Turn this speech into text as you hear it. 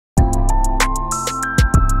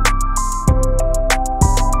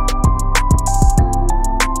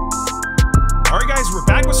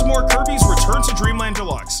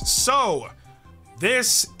Deluxe. So,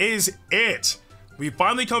 this is it. We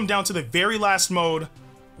finally come down to the very last mode,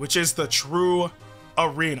 which is the true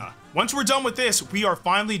arena. Once we're done with this, we are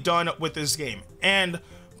finally done with this game. And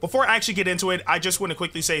before I actually get into it, I just want to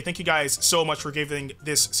quickly say thank you guys so much for giving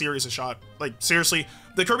this series a shot. Like, seriously,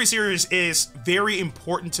 the Kirby series is very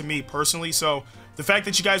important to me personally, so the fact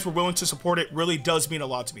that you guys were willing to support it really does mean a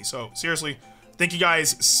lot to me. So, seriously, thank you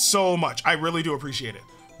guys so much. I really do appreciate it.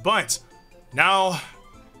 But, now,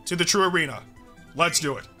 to the true arena. Let's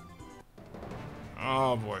do it.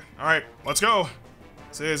 Oh boy. Alright, let's go.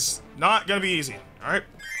 This is not gonna be easy. Alright.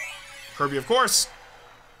 Kirby, of course.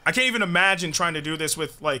 I can't even imagine trying to do this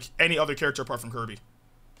with, like, any other character apart from Kirby.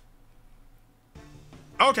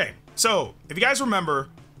 Okay, so, if you guys remember,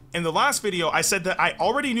 in the last video, I said that I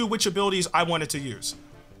already knew which abilities I wanted to use.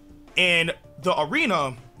 In the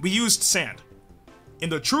arena, we used sand. In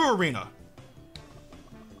the true arena,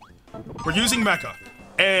 we're using Mecha.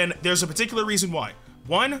 And there's a particular reason why.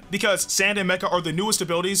 One, because Sand and Mecha are the newest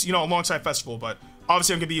abilities, you know, alongside Festival, but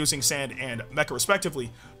obviously I'm going to be using Sand and Mecha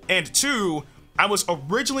respectively. And two, I was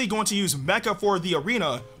originally going to use Mecha for the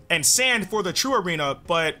arena and Sand for the true arena,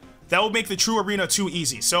 but that would make the true arena too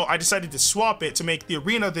easy. So I decided to swap it to make the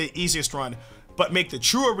arena the easiest run, but make the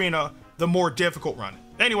true arena the more difficult run.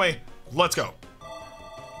 Anyway, let's go.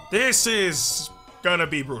 This is gonna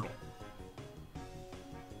be brutal.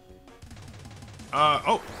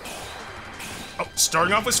 Oh,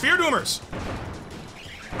 starting off with Sphere Doomers.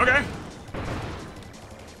 Okay.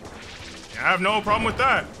 I have no problem with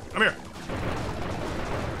that. Come here.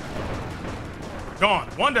 Gone.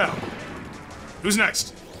 One down. Who's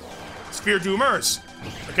next? Sphere Doomers.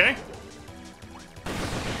 Okay.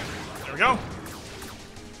 There we go.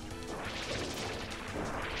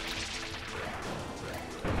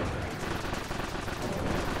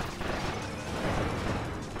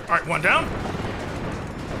 Alright, one down.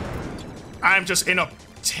 I'm just in a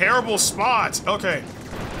terrible spot. Okay.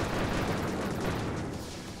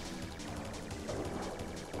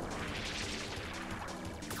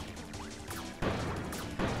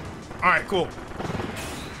 Alright, cool.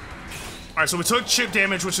 Alright, so we took chip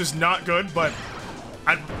damage, which is not good, but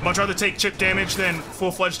I'd much rather take chip damage than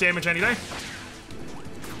full-fledged damage any day.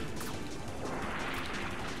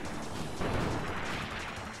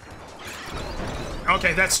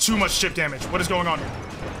 Okay, that's too much chip damage. What is going on here?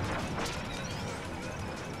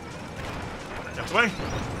 Get away.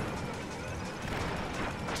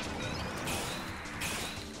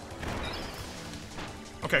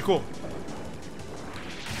 Okay, cool.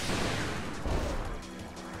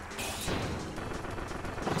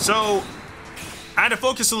 So, I had to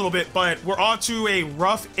focus a little bit, but we're on to a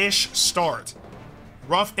rough-ish start.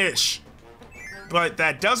 Rough-ish. But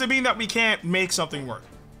that doesn't mean that we can't make something work.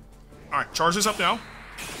 Alright, charge this up now.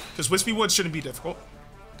 Because Wispy Woods shouldn't be difficult.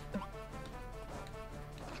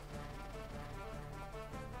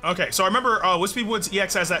 Okay, so I remember Wispy Woods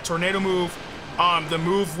EX has that tornado move, the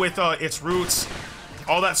move with its roots,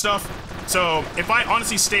 all that stuff. So if I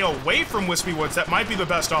honestly stay away from Wispy Woods, that might be the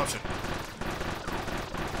best option.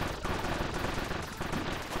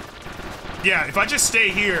 Yeah, if I just stay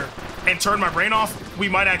here and turn my brain off, we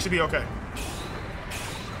might actually be okay.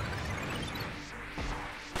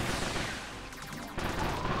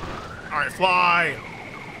 Alright, fly.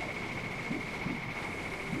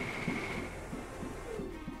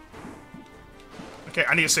 Okay,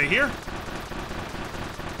 I need to stay here.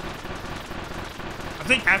 I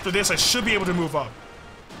think after this, I should be able to move up.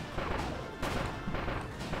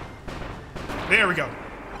 There we go.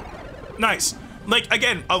 Nice. Like,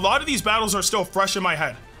 again, a lot of these battles are still fresh in my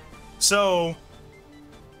head. So,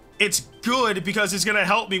 it's good because it's going to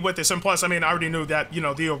help me with this. And plus, I mean, I already knew that, you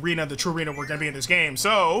know, the arena, the true arena were going to be in this game.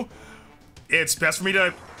 So, it's best for me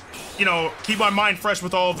to, you know, keep my mind fresh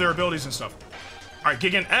with all of their abilities and stuff. All right,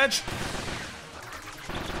 Gigan Edge.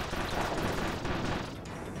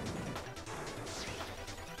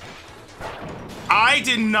 I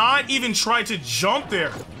did not even try to jump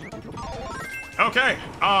there. Okay,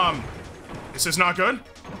 this is not good.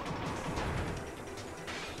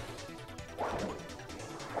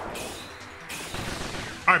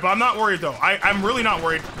 Alright, but I'm not worried though. I'm really not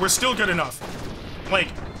worried. We're still good enough. Like,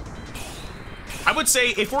 I would say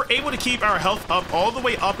if we're able to keep our health up all the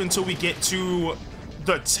way up until we get to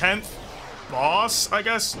the 10th boss, I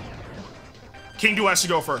guess. King Du has to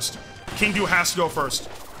go first. King Du has to go first.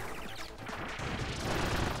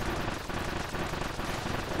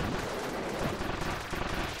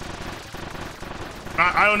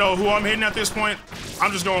 I don't know who I'm hitting at this point.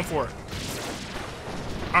 I'm just going for it.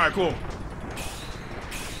 Alright, cool.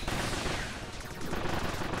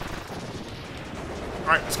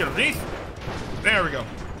 Alright, let's get underneath. There we go.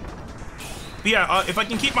 But yeah, if I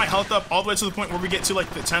can keep my health up all the way to the point where we get to like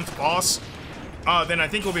the 10th boss, then I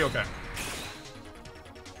think we'll be okay.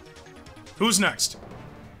 Who's next?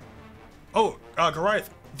 Oh, Goliath.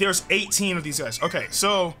 There's 18 of these guys. Okay,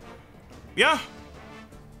 so yeah,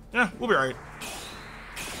 we'll be alright.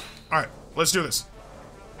 Alright, let's do this.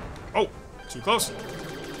 Oh, too close.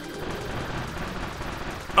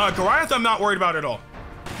 Goliath I'm not worried about at all.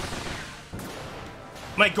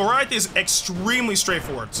 Like, Goliath is extremely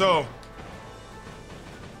straightforward, so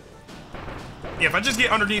yeah, if I just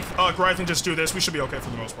get underneath Goliath and just do this, we should be okay for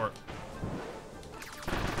the most part.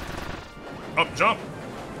 Oh, jump.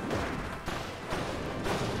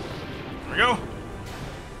 There we go.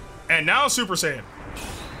 And now Super Saiyan.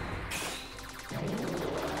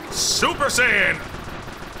 Super Saiyan!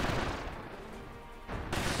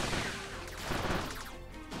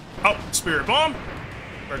 Oh, Spirit Bomb.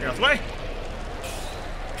 Better get out of the way.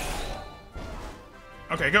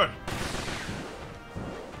 Okay, good.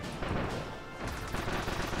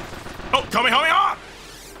 Oh, Kamehameha!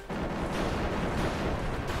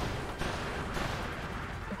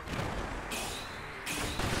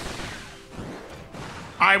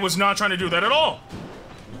 I was not trying to do that at all.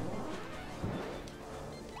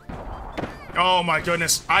 Oh my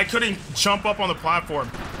goodness. I couldn't jump up on the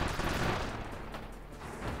platform.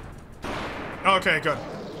 Okay, good.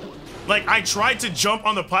 Like, I tried to jump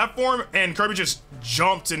on the platform and Kirby just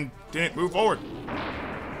jumped and didn't move forward.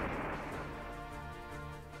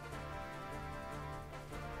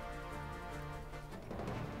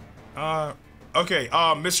 Okay,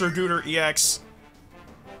 Mr. Gooter EX.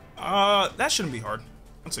 That shouldn't be hard.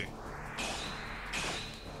 Let's see.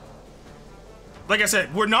 Like I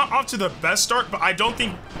said, we're not off to the best start, but I don't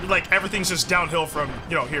think, like, everything's just downhill from,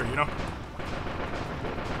 you know, here, you know?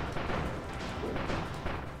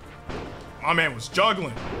 My man was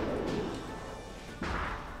juggling.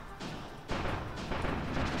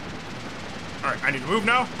 Alright, I need to move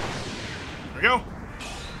now. There we go.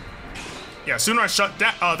 Yeah, sooner I shut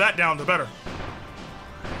that down, the better.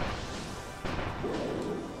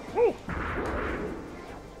 Woo.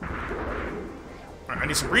 Alright, I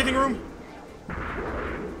need some breathing room.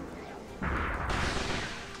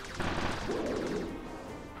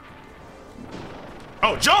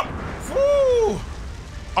 Oh, jump! Woo!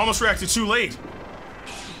 Almost reacted too late.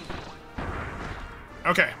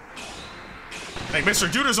 Okay. Like,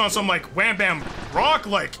 Mr. Juda's on some, like, wham bam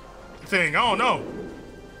rock-like thing. Oh, no.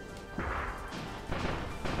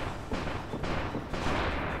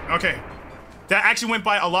 Okay. That actually went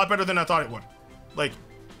by a lot better than I thought it would. Like,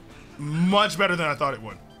 much better than I thought it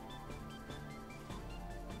would.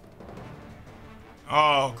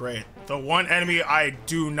 Oh, great. The one enemy I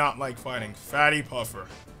do not like fighting. Fatty Puffer.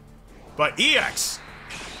 But EX.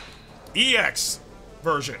 EX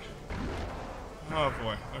version. Oh,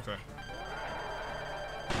 boy. Okay.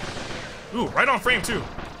 Ooh, right on frame, too.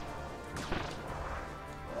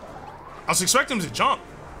 I was expecting him to jump.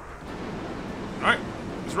 Alright.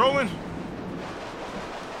 He's rolling.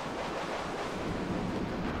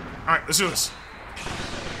 Alright, let's do this.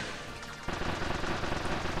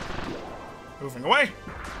 Moving away.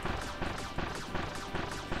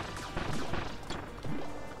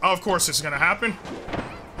 Of course this is gonna happen.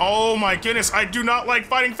 Oh my goodness, I do not like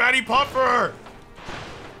fighting Fatty Puffer!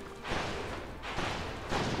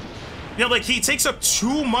 Yeah, like, he takes up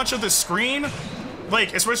too much of the screen.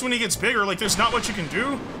 Like, especially when he gets bigger, like, there's not much you can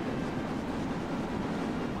do.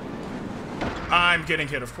 I'm getting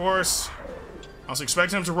hit, of course. I was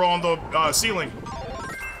expecting him to roll on the ceiling.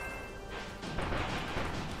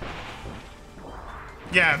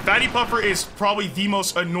 Yeah, Fatty Puffer is probably the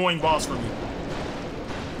most annoying boss for me.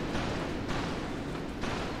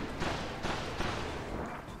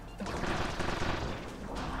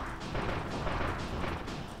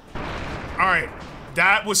 Alright,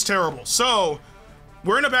 that was terrible. So,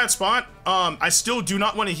 we're in a bad spot. I still do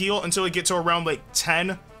not want to heal until we get to around, like,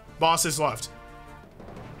 10 bosses left.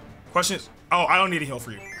 Question is... Oh, I don't need a heal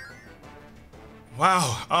for you.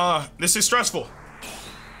 Wow, this is stressful.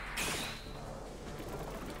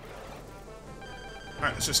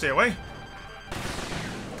 Alright, let's just stay away.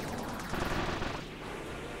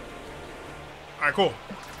 Alright, cool.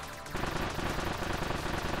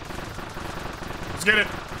 Let's get it.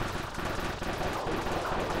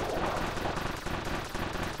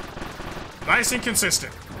 Nice and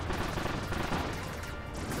consistent.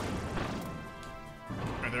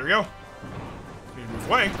 Alright, there we go. Need to move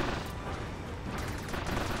away.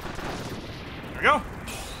 There we go.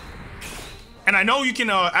 And I know you can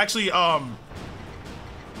actually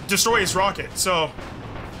destroy his rocket, so...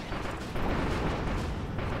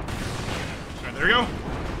 Alright, there we go.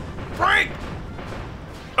 Break!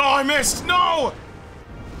 Oh, I missed! No!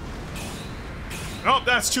 Oh,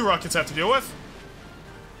 that's 2 rockets I have to deal with.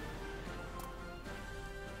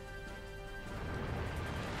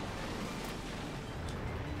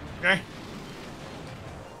 Okay.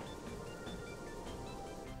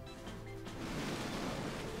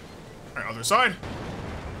 Alright, other side.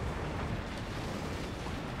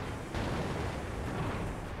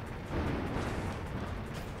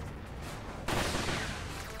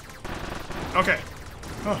 Okay.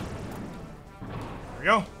 Oh. There we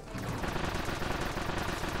go.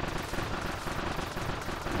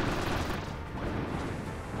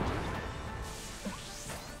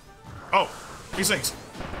 Oh, these things.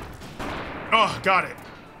 Oh, got it.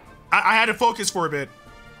 I had to focus for a bit.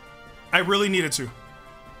 I really needed to.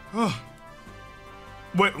 Oh.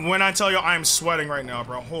 When I tell you I'm sweating right now,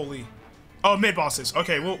 bro. Holy. Oh, mid bosses.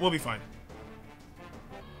 Okay, we'll be fine.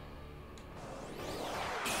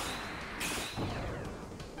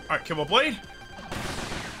 Alright, Kibble Blade.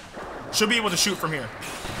 Should be able to shoot from here.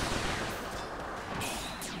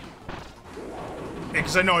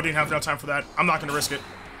 Because I know I didn't have enough time for that. I'm not going to risk it.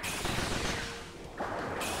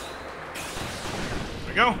 There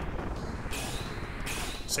we go.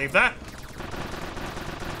 Save that.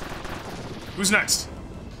 Who's next?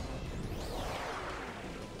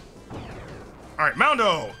 Alright,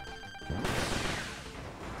 Moundo!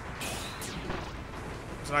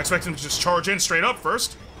 So I expect him to just charge in straight up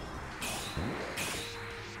first.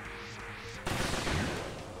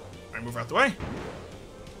 Alright, move out the way.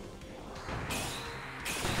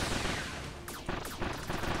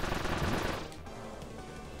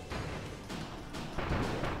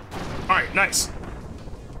 Alright, nice.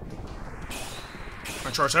 I'm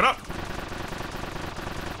gonna charge that up.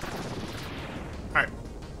 Alright,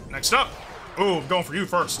 next up. Ooh, I'm going for you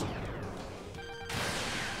first.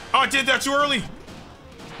 Oh, I did that too early.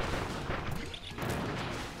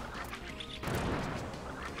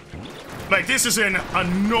 Like, this is an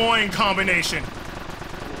annoying combination.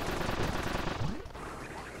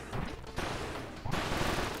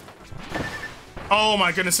 Oh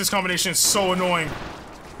my goodness, this combination is so annoying.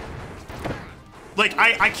 Like,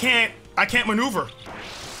 I can't maneuver.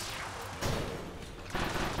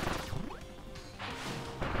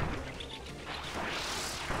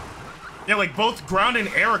 Yeah, like both ground and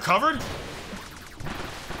air are covered.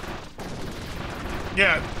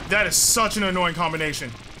 Yeah, that is such an annoying combination.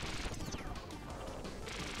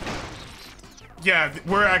 Yeah,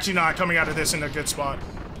 we're actually not coming out of this in a good spot.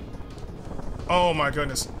 Oh my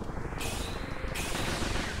goodness.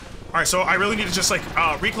 Alright, so I really need to just like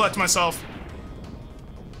recollect myself.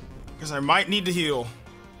 Because I might need to heal.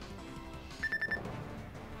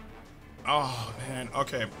 Oh man,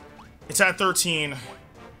 okay. It's at 13.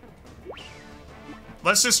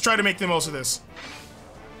 Let's just try to make the most of this.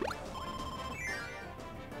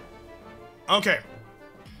 Okay.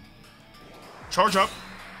 Charge up.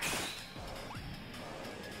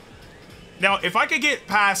 Now, if I could get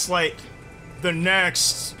past, like, the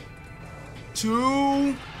next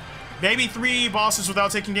 2, maybe 3 bosses without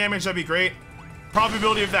taking damage, that'd be great.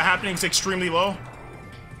 Probability of that happening is extremely low.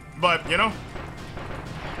 But, you know.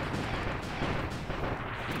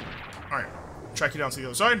 Alright. Track you down to the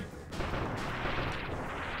other side.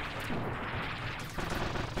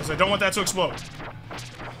 Because I don't want that to explode.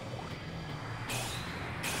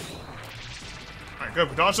 Alright, good.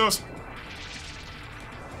 We dodge those.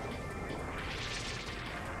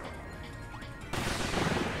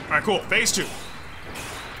 Alright, cool. Phase 2.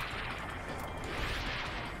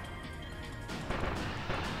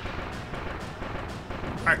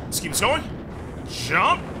 Alright, let's keep this going.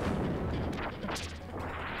 Jump.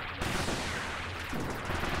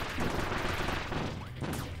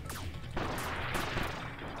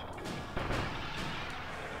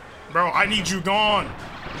 Bro, I need you gone.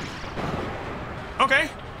 Okay.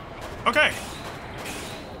 Okay.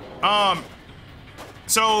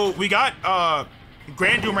 So we got,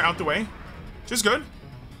 Grand Doomer out the way, which is good.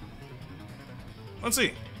 Let's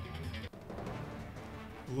see.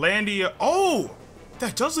 Landia. Oh,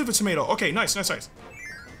 that does leave a tomato. Okay, nice, nice, nice.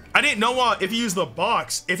 I didn't know if you use the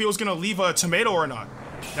box, if it was gonna leave a tomato or not.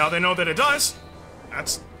 Now they know that it does.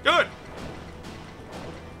 That's good.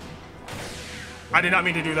 I did not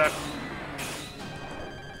mean to do that.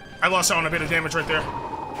 I lost out on a bit of damage right there.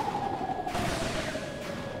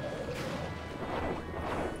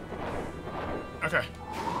 Okay.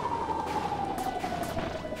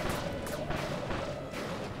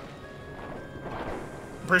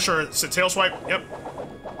 I'm pretty sure it's a tail swipe. Yep.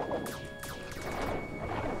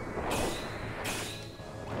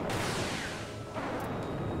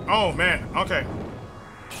 Oh, man. Okay.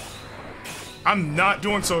 I'm not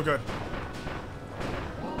doing so good.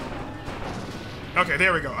 Okay,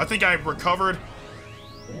 there we go. I think I recovered.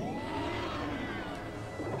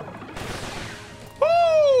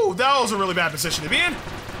 Woo! That was a really bad position to be in.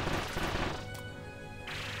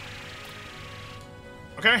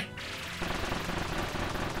 Okay.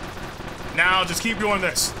 Now just keep doing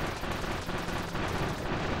this.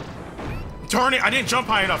 Darn it, I didn't jump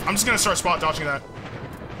high enough. I'm just gonna start spot dodging that.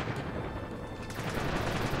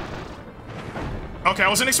 Okay, I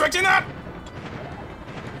wasn't expecting that.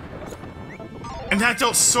 And that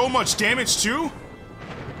dealt so much damage too.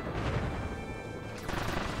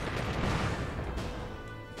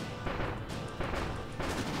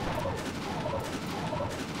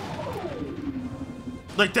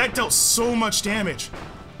 Like, that dealt so much damage.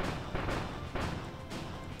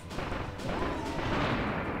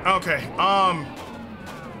 Okay, I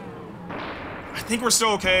think we're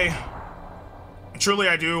still okay. Truly,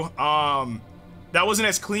 I do. That wasn't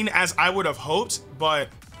as clean as I would have hoped, but,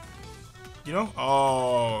 you know?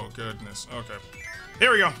 Oh, goodness. Okay.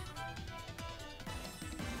 There we go.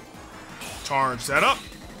 Charge that up.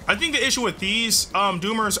 I think the issue with these,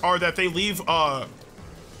 Doomers are that they leave,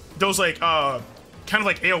 those, like, kind of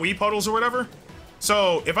like AoE puddles or whatever.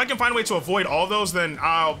 So, if I can find a way to avoid all those, then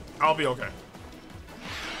I'll be okay.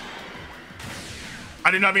 I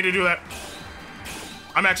did not mean to do that.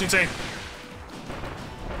 I'm actually insane.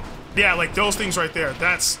 Yeah, like those things right there.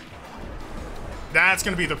 That's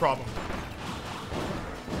gonna be the problem.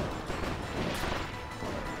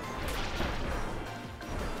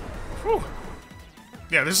 Whew.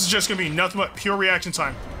 Yeah, this is just gonna be nothing but pure reaction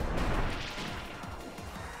time.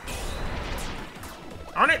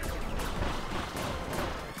 Darn it!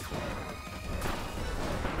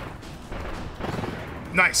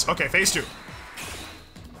 Nice. Okay, phase 2.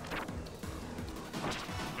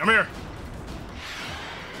 Come here.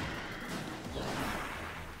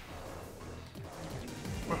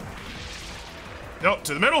 Nope,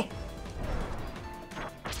 to the middle.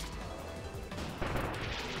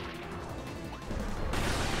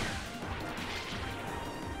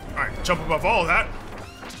 Alright, jump above all of that.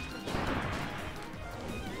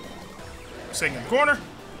 Staying in the corner.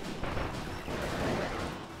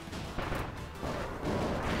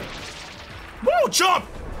 Woo, jump!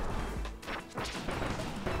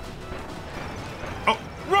 Oh,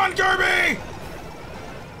 run, Kirby!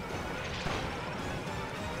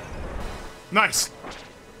 Nice.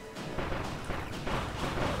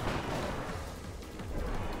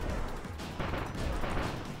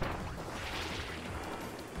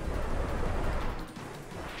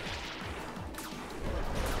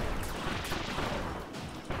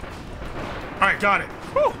 Alright, got it.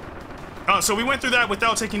 Woo! So we went through that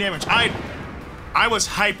without taking damage. I was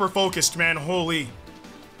hyper focused, man. Holy.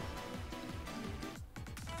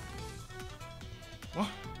 What?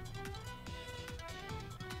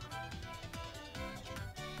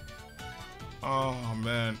 Oh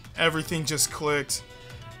man, everything just clicked.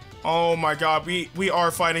 Oh my god, we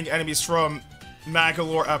are fighting enemies from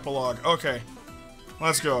Magolor Epilogue. Okay,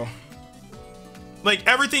 let's go. Like,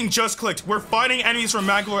 everything just clicked. We're fighting enemies from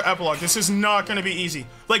Magolor Epilogue. This is not gonna be easy.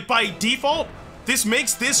 Like, by default, this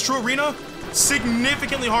makes this true arena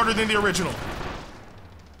significantly harder than the original.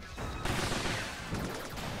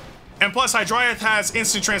 And plus, Hydriath has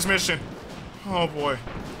instant transmission. Oh boy.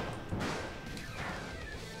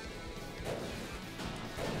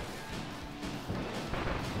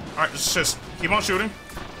 Alright, let's just keep on shooting.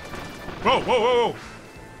 Whoa, whoa, whoa, whoa.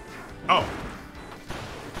 Oh.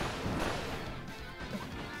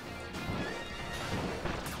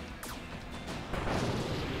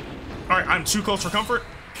 Alright, I'm too close for comfort.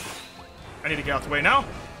 I need to get out the way now.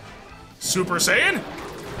 Super Saiyan.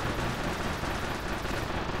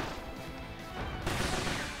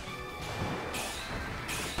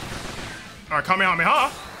 Alright,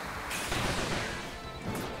 Kamehameha.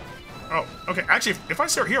 Oh, okay. Actually, if I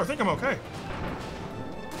start here, I think I'm okay.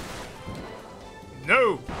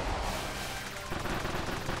 No.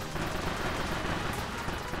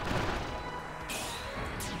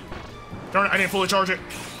 Darn it, I didn't fully charge it.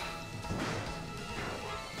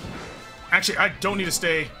 Actually, I don't need to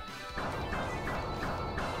stay.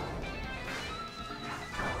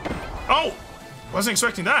 Oh! Wasn't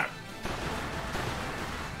expecting that.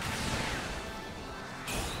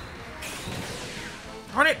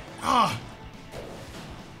 Darn it! Ah.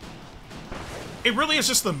 It really is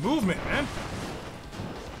just the movement, man.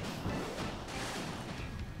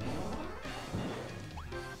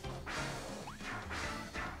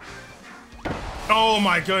 Oh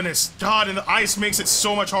my goodness. God, and the ice makes it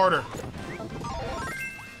so much harder.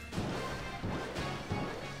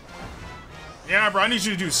 Yeah, bro, I need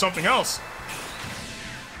you to do something else.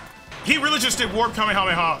 He really just did Warp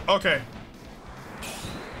Kamehameha. Okay.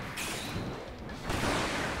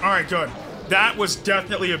 All right, good. That was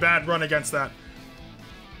definitely a bad run against that.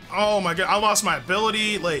 Oh my god, I lost my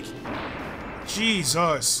ability. Like,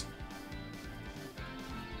 Jesus.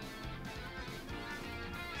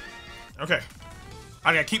 Okay.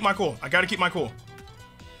 I gotta keep my cool. I gotta keep my cool.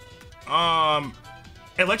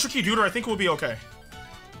 Electrocute Duder, I think will be okay.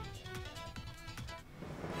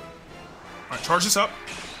 Alright, charge this up.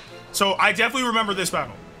 So I definitely remember this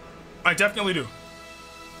battle. I definitely do.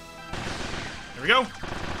 There we go.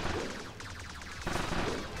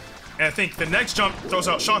 And I think the next jump throws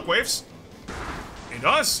out shockwaves. It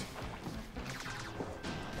does.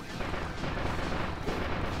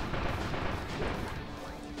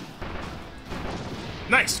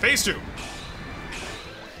 Nice, phase 2.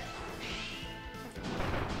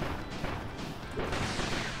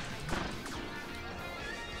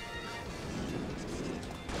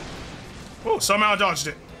 Oh, somehow I dodged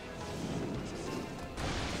it.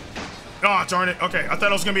 Oh, darn it. Okay, I thought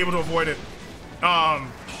I was gonna be able to avoid it.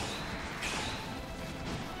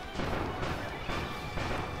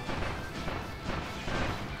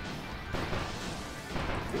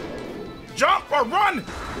 Jump or run!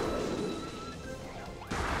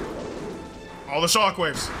 All the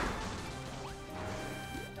shockwaves.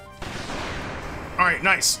 Alright,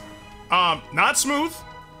 nice. Not smooth,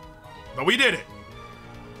 but we did it.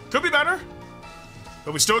 Could be better,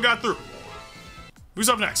 but we still got through. Who's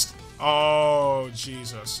up next? Oh,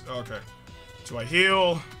 Jesus. Okay. Do I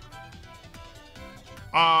heal?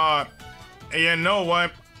 You know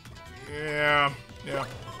what? Yeah.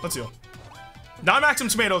 Let's heal. Not a Maximum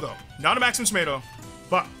Tomato, though. Not a Maximum Tomato.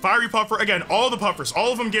 But Fiery Puffer. Again, all the puffers.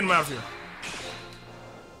 All of them, get them out of here.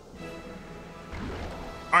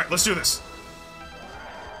 Alright, let's do this.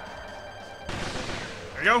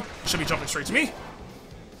 There you go. Should be jumping straight to me.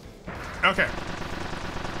 Okay.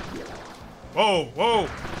 Whoa, whoa.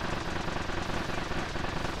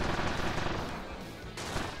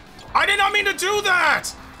 I did not mean to do that!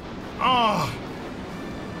 Oh.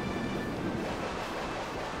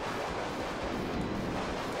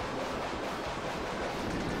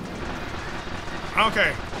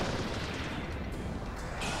 Okay.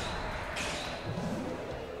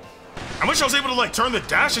 I wish I was able to, like, turn the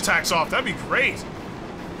dash attacks off. That'd be great.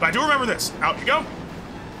 But I do remember this. Out you go.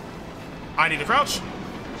 I need to crouch.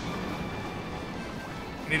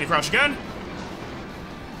 I need to crouch again.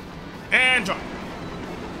 And jump.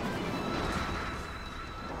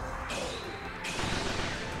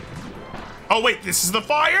 Oh, wait. This is the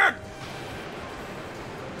fire?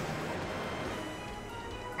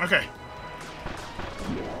 Okay.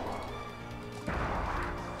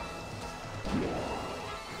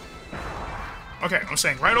 Okay, I'm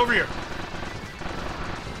staying right over here.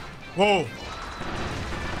 Whoa.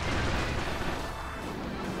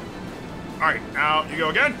 Alright, now you go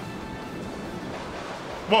again.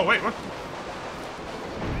 Whoa, wait, what?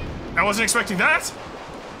 I wasn't expecting that.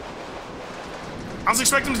 I was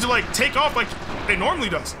expecting to, like, take off like it normally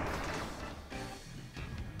does.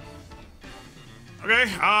 Okay,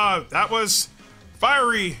 that was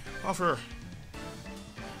Fiery Puffer.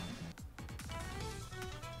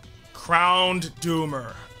 Crowned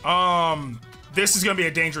Doomer. This is gonna be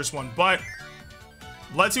a dangerous one, but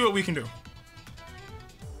let's see what we can do.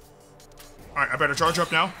 Alright, I better charge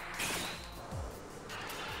up now.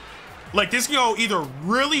 Like, this can go either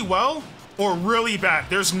really well or really bad.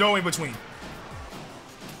 There's no in between.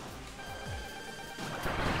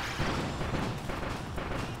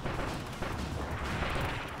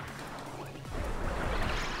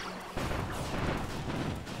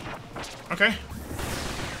 Okay.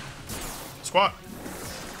 Squat.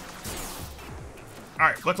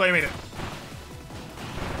 Alright, luckily I made it.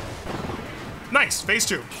 Nice, phase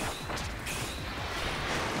 2.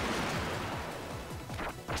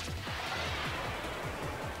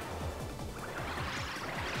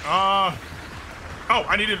 Oh,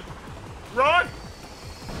 I need to run!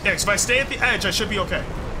 Yeah, 'cause if I stay at the edge, I should be okay.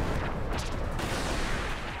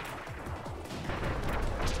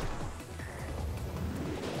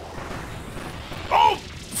 Oh!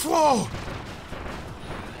 Whoa!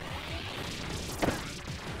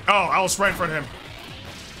 Oh, I was right in front of him.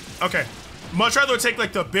 Okay. Much rather take,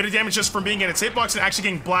 like, the bit of damage just from being in its hitbox and actually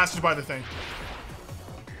getting blasted by the thing.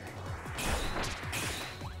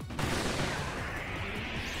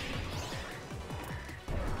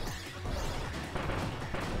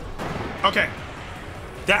 Okay.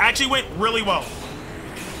 That actually went really well.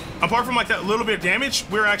 Apart from, like, that little bit of damage,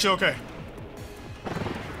 we're actually okay.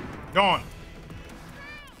 Go on.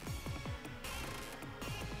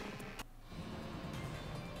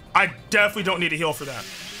 I definitely don't need to heal for that.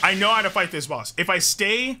 I know how to fight this boss. If I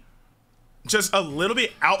stay just a little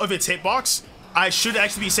bit out of its hitbox, I should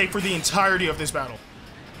actually be safe for the entirety of this battle.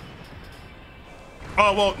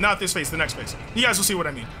 Oh, well, not this phase, the next phase. You guys will see what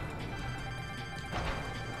I mean.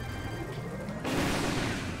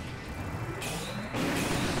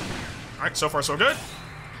 All right, so far so good.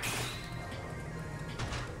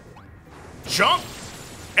 Jump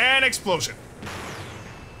and explosion.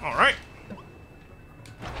 All right.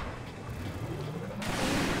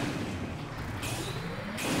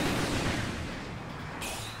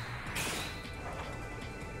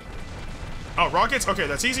 Oh, rockets? Okay,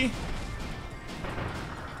 that's easy.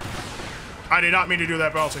 I did not mean to do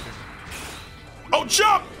that, but I'll take it. Oh,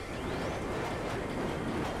 jump!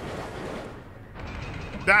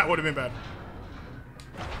 That would have been bad.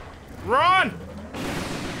 Run!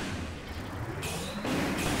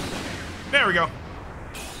 There we go.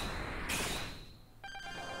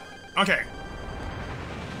 Okay.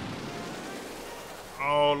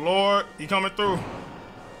 Oh, Lord. He coming through.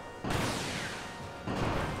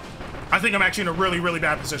 I think I'm actually in a really, really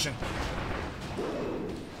bad position.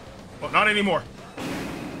 Well, not anymore.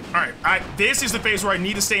 All right. This is the phase where I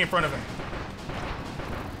need to stay in front of him.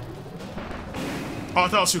 Oh, I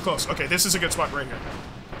thought I was too close. Okay, this is a good spot right here.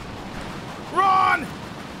 Run!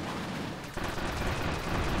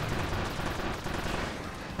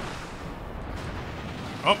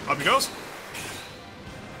 Oh, up he goes.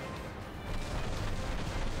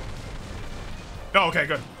 Oh, okay,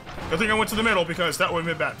 good. Good thing I went to the middle because that would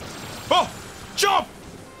have been bad. Oh! Jump!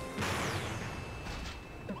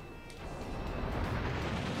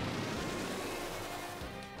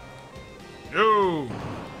 Yo!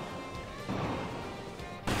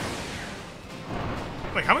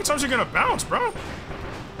 Like, how many times are you gonna bounce, bro?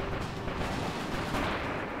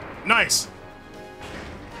 Nice.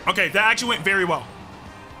 Okay, that actually went very well.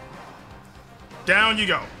 Down you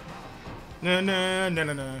go. Na na na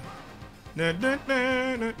na na. Na na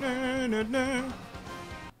na na na na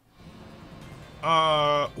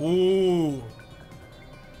na. Ooh.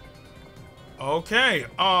 Okay.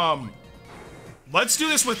 Let's do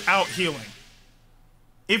this without healing.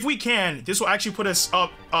 If we can, this will actually put us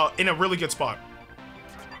up in a really good spot.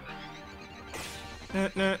 Na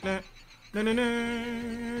na na na na na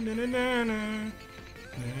na na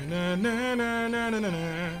na na na na na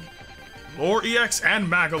na. Lore EX and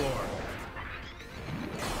Magalore.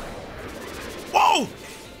 Whoa!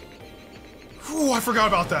 Ooh, I forgot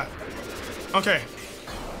about that. Okay.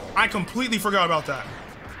 I completely forgot about that.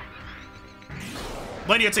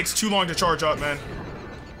 Lydia takes too long to charge up, man.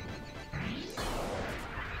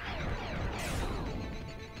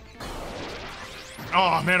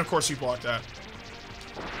 Oh, man, of course you blocked that.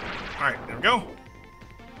 Alright, there we go.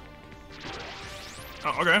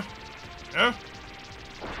 Oh, okay. Yeah.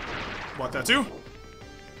 Block that too.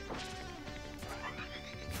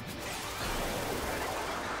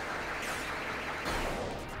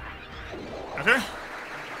 Okay.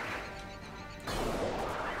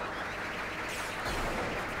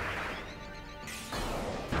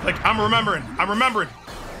 Like, I'm remembering. I'm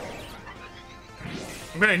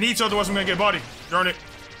gonna need to, otherwise I'm gonna get bodied. Darn it.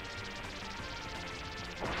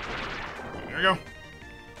 There we go.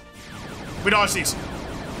 We dodge these.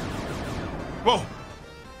 Whoa.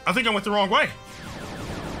 I think I went the wrong way.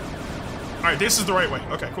 Alright, this is the right way.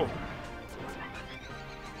 Okay, cool.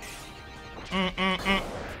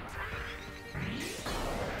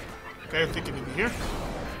 Okay, I think it may be here.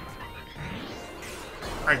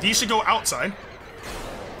 Alright, these should go outside.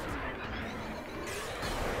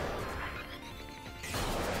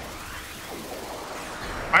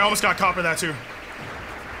 I almost got caught by that too.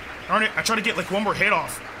 Darn it, I tried to get like one more hit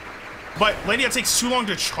off. But Lydia takes too long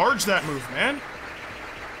to charge that move, man.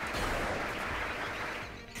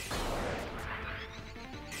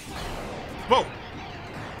 Whoa.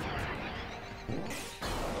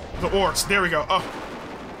 The orcs, there we go. Oh.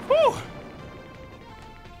 Woo.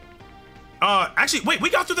 Actually, wait, we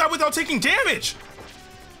got through that without taking damage.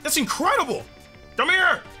 That's incredible. Come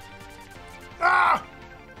here. Ah.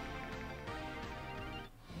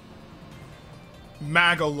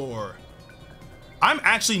 Magalore. I'm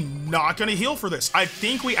actually not gonna heal for this. I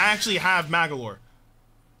think we actually have Magalore.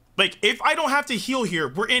 Like, if I don't have to heal here,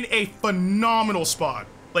 we're in a phenomenal spot.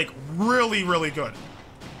 Like, really, really good.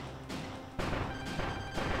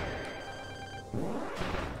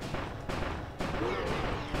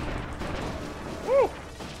 Woo!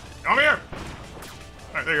 Come here!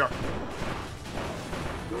 Alright, there you are.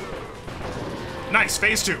 Nice,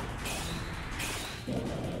 phase 2.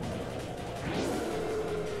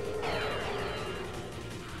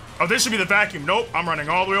 Oh, this should be the vacuum. Nope, I'm running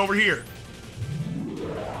all the way over here.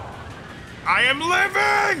 I am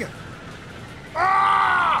living!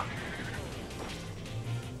 Ah!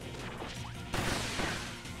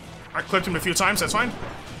 I clipped him a few times, that's fine.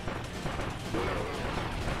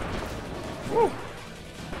 Woo.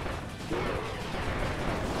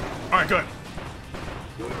 Alright, good.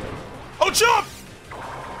 Oh, jump!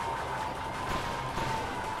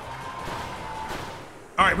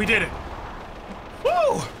 Alright, we did it.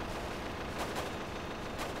 Woo!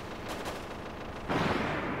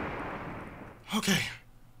 Okay.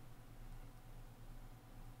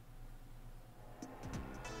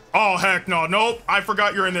 Oh, heck no. Nope. I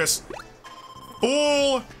forgot you're in this.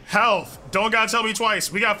 Full health. Don't gotta tell me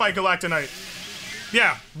twice. We gotta fight Galactonite.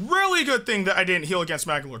 Yeah, really good thing that I didn't heal against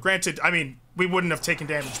Magolor. Granted, I mean, we wouldn't have taken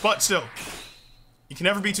damage, but still. You can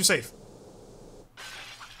never be too safe.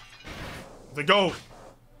 The goat.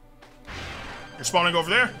 You're spawning over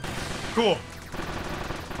there? Cool.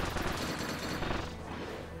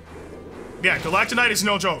 Yeah, Galactonite is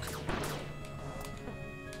no joke.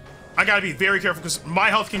 I gotta be very careful because my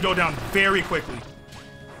health can go down very quickly.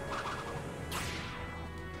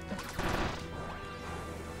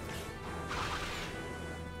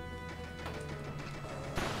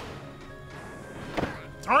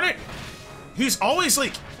 Darn it! He's always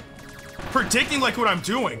like predicting like what I'm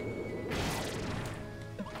doing.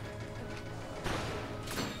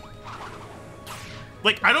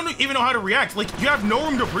 Like, I don't even know how to react. Like, you have no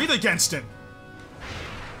room to breathe against him.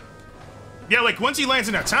 Yeah, like, once he lands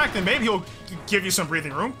an attack, then maybe he'll give you some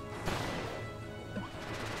breathing room.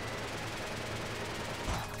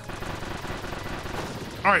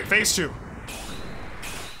 Alright, phase 2.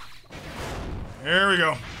 There we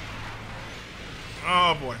go.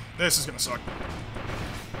 Oh boy, this is gonna suck.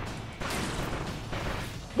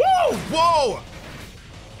 Whoa! Whoa!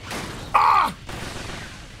 Ah!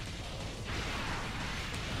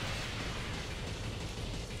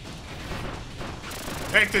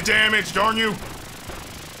 Take the damage, darn you.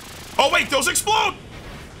 Oh wait, those explode!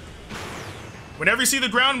 Whenever you see the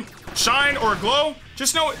ground shine or glow,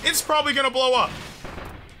 just know it's probably gonna blow up.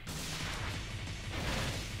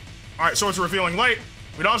 Alright, so it's revealing light.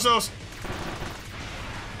 We dodge those.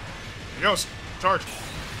 Here goes. Charge.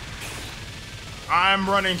 I'm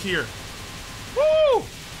running here. Woo!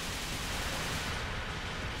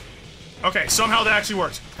 Okay, somehow that actually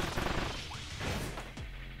worked.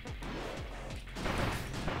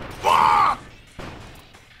 Ah!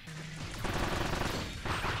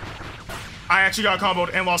 I actually got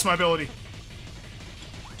comboed and lost my ability.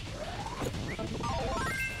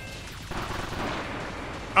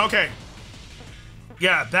 Okay.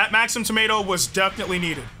 Yeah, that Maxim Tomato was definitely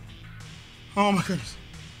needed. Oh my goodness.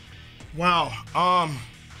 Wow.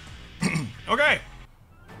 Okay.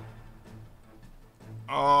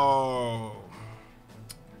 Oh.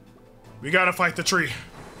 We gotta fight the tree.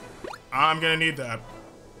 I'm gonna need that.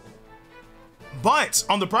 But,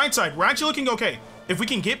 on the bright side, we're actually looking okay. If we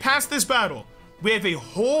can get past this battle, we have a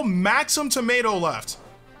whole Maxim Tomato left.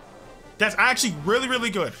 That's actually really, really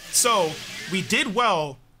good. So, we did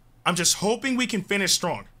well. I'm just hoping we can finish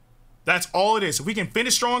strong. That's all it is. If we can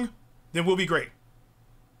finish strong, then we'll be great.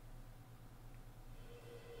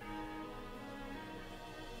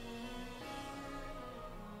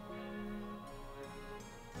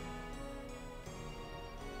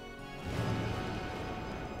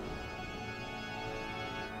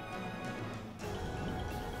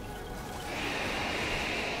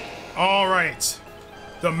 All right,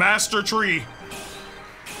 the Master Tree.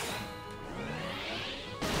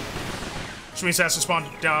 Which means it has to spawn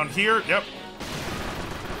down here. Yep.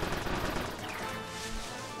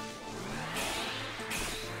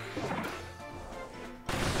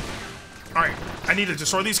 All right, I need to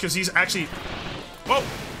destroy these because he's actually. Whoa!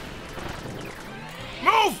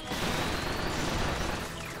 Move!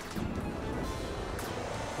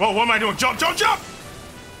 Whoa! What am I doing? Jump! Jump! Jump!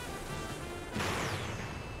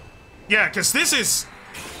 Yeah, because this is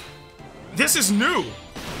new.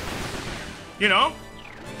 You know?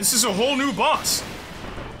 This is a whole new boss.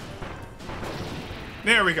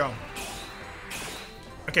 There we go.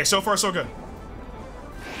 Okay, so far so good.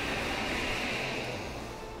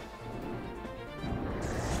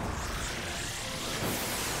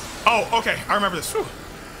 Oh, okay, I remember this. Whew.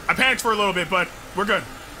 I panicked for a little bit, but we're good.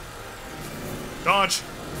 Dodge.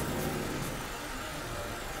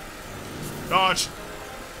 Dodge.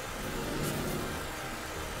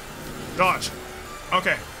 Dodge.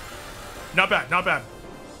 Okay. Not bad, not bad.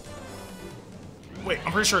 Wait,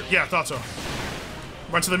 I'm pretty sure. Yeah, I thought so.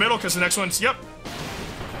 Run to the middle, because the next one's. Yep.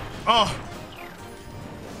 Oh.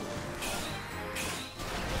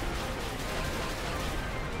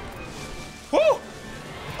 Woo!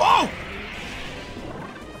 Oh!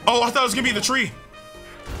 Oh, I thought it was going to be the tree.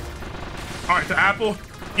 Alright, the apple.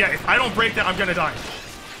 Yeah, if I don't break that, I'm going to die.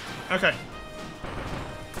 Okay.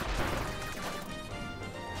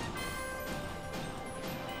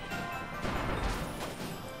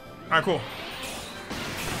 Alright, cool.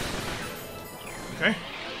 Okay.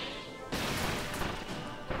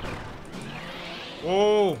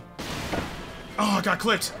 Whoa. Oh, I got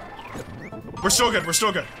clipped. We're still good. We're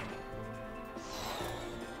still good.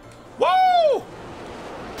 Woo!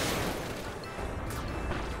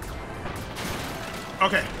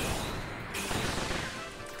 Okay.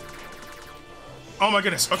 Oh my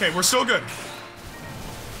goodness. Okay, we're still good.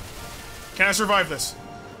 Can I survive this?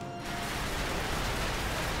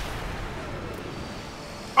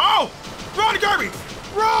 Oh! Run, Kirby!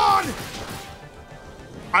 Run!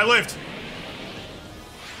 I lived.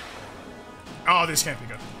 Oh, this can't be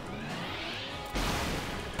good.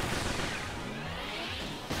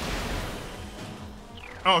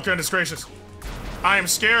 Oh, goodness gracious. I am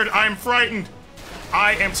scared. I am frightened.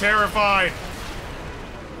 I am terrified.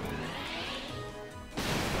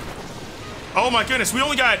 Oh my goodness, we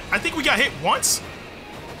only got, I think we got hit once?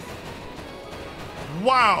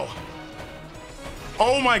 Wow.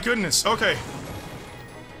 Oh my goodness, okay.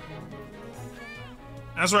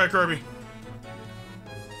 That's right, Kirby.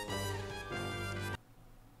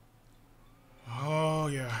 Oh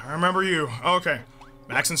yeah, I remember you. Okay.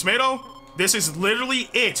 Max and Tomato, this is literally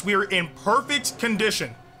it. We are in perfect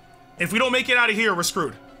condition. If we don't make it out of here, we're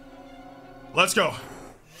screwed. Let's go.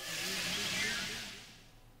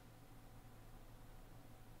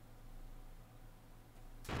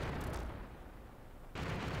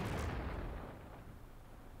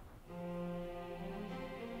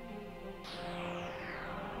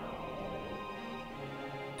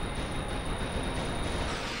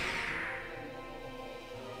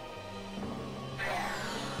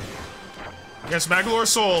 Against Magolor's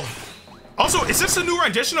Soul. Also, is this a new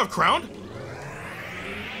rendition of Crown?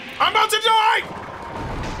 I'm about to die!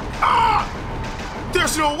 Ah!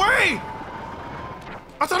 There's no way!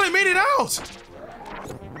 I thought I made it out!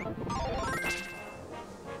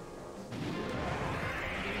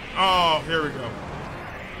 Oh, here we go.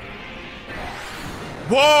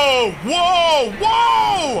 Whoa! Whoa!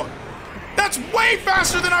 Whoa! That's way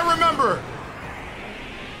faster than I remember!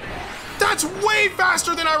 That's way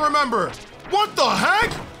faster than I remember! What the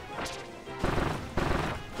heck?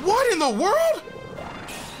 What in the world?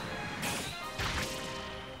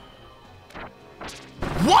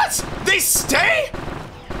 What? They stay?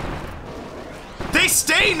 They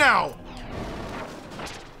stay now!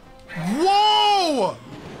 Whoa!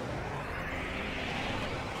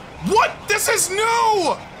 What? This is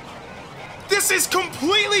new! This is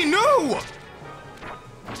completely new!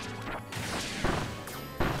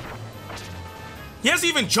 He hasn't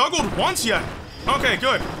even juggled once yet. Okay,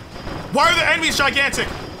 good. Why are the enemies gigantic?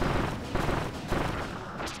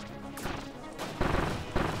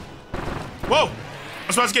 Whoa! I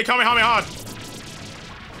was about to get Kamehameha.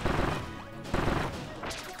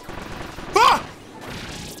 Ah!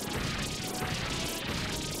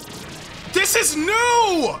 This is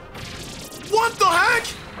new! What the heck?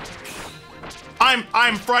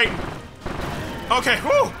 I'm frightened. Okay,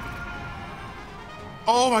 whoo!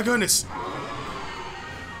 Oh my goodness.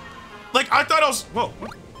 Like, I thought I was, whoa.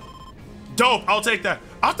 Dope, I'll take that.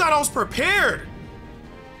 I thought I was prepared.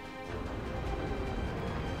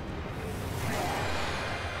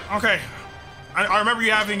 Okay. I remember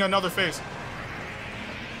you having another phase.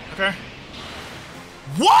 Okay.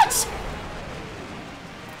 What?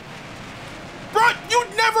 Bro, you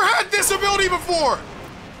never had this ability before.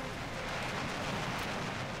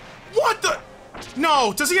 What the?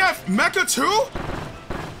 No, does he have Mecha too?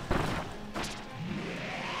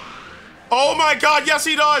 Oh my god, yes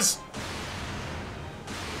he does!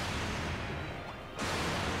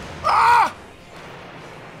 Ah!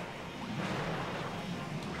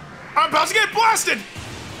 I'm about to get blasted!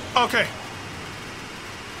 Okay.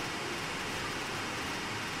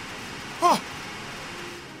 Oh.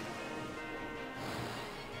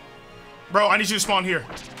 Bro, I need you to spawn here.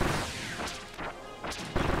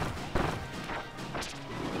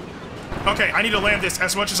 Okay, I need to land this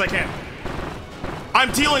as much as I can. I'm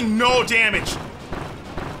dealing no damage.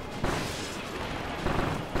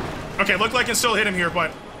 Okay, look like I can still hit him here,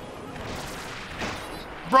 but...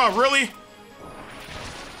 Bro, really?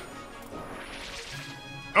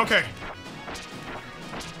 Okay.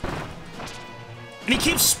 And he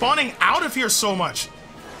keeps spawning out of here so much.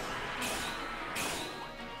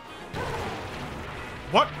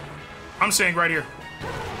 What? I'm staying right here.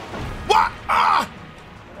 What? Ah!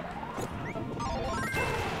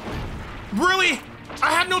 Really? I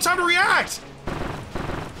had no time to react!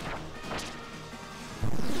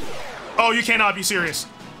 Oh, you cannot be serious.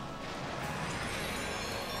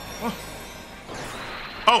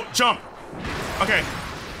 Oh, jump.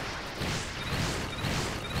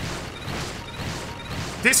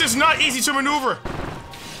 This is not easy to maneuver.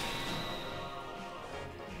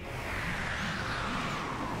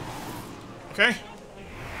 Okay.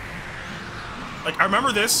 Like, I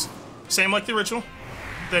remember this. Same like the original.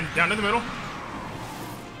 Then down to the middle.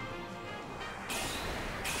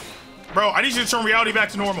 Bro, I need you to turn reality back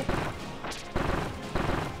to normal.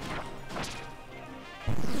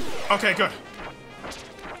 Okay, good.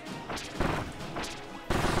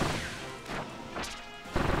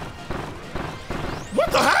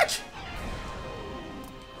 What the heck?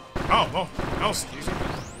 Oh, well, that was easy.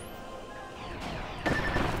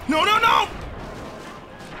 No, no, no!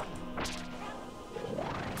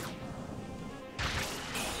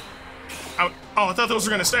 Oh, I thought those were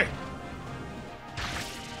gonna stay.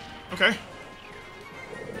 Okay.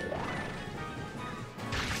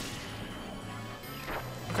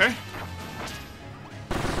 Okay.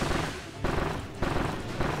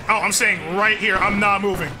 Oh, I'm staying right here. I'm not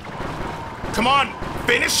moving. Come on,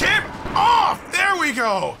 finish him off. There we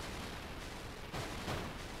go.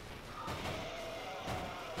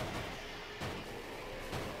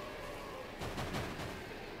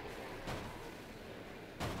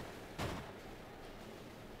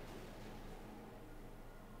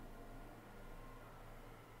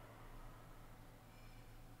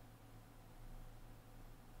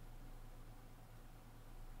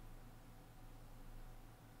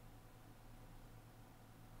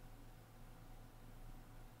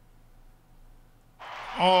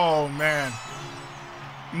 Oh, man.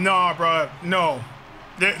 Nah, bro. No.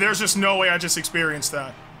 There's just no way I just experienced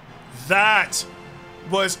that. That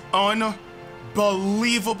was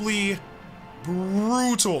unbelievably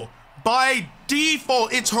brutal. By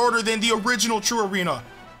default, it's harder than the original True Arena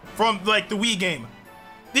from, like, the Wii game.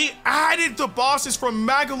 They added the bosses from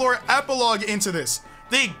Magolor Epilogue into this.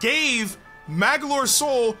 They gave Magolor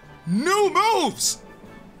Soul new moves.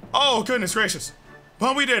 Oh, goodness gracious.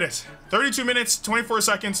 But we did it. 32 minutes, 24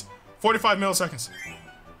 seconds, 45 milliseconds.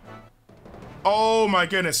 Oh my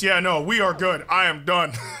goodness. Yeah, no, we are good. I am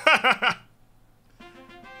done.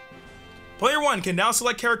 Player 1 can now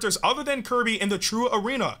select characters other than Kirby in the True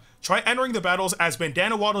Arena. Try entering the battles as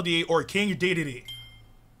Bandana Waddle Dee or King Dedede.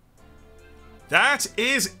 That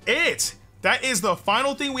is it. That is the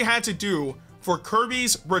final thing we had to do for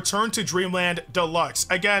Kirby's Return to Dream Land Deluxe.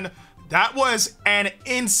 Again, that was an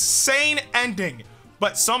insane ending.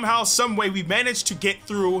 But somehow, some way, we managed to get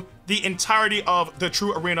through the entirety of the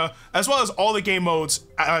True Arena, as well as all the game modes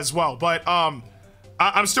as well. But I'm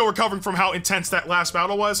still recovering from how intense that last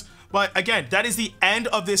battle was. But again, that is the end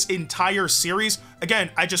of this entire series. Again,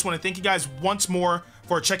 I just want to thank you guys once more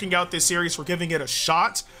for checking out this series, for giving it a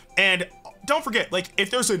shot. And don't forget, like, if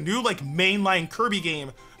there's a new, like, mainline Kirby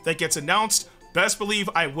game that gets announced, best believe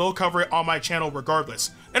I will cover it on my channel regardless.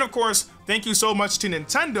 And of course, thank you so much to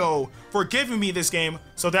Nintendo for giving me this game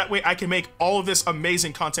so that way I can make all of this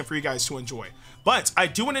amazing content for you guys to enjoy. But I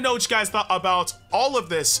do want to know what you guys thought about all of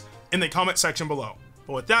this in the comment section below.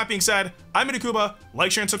 But with that being said, I'm Ndukauba,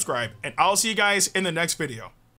 like, share, and subscribe, and I'll see you guys in the next video.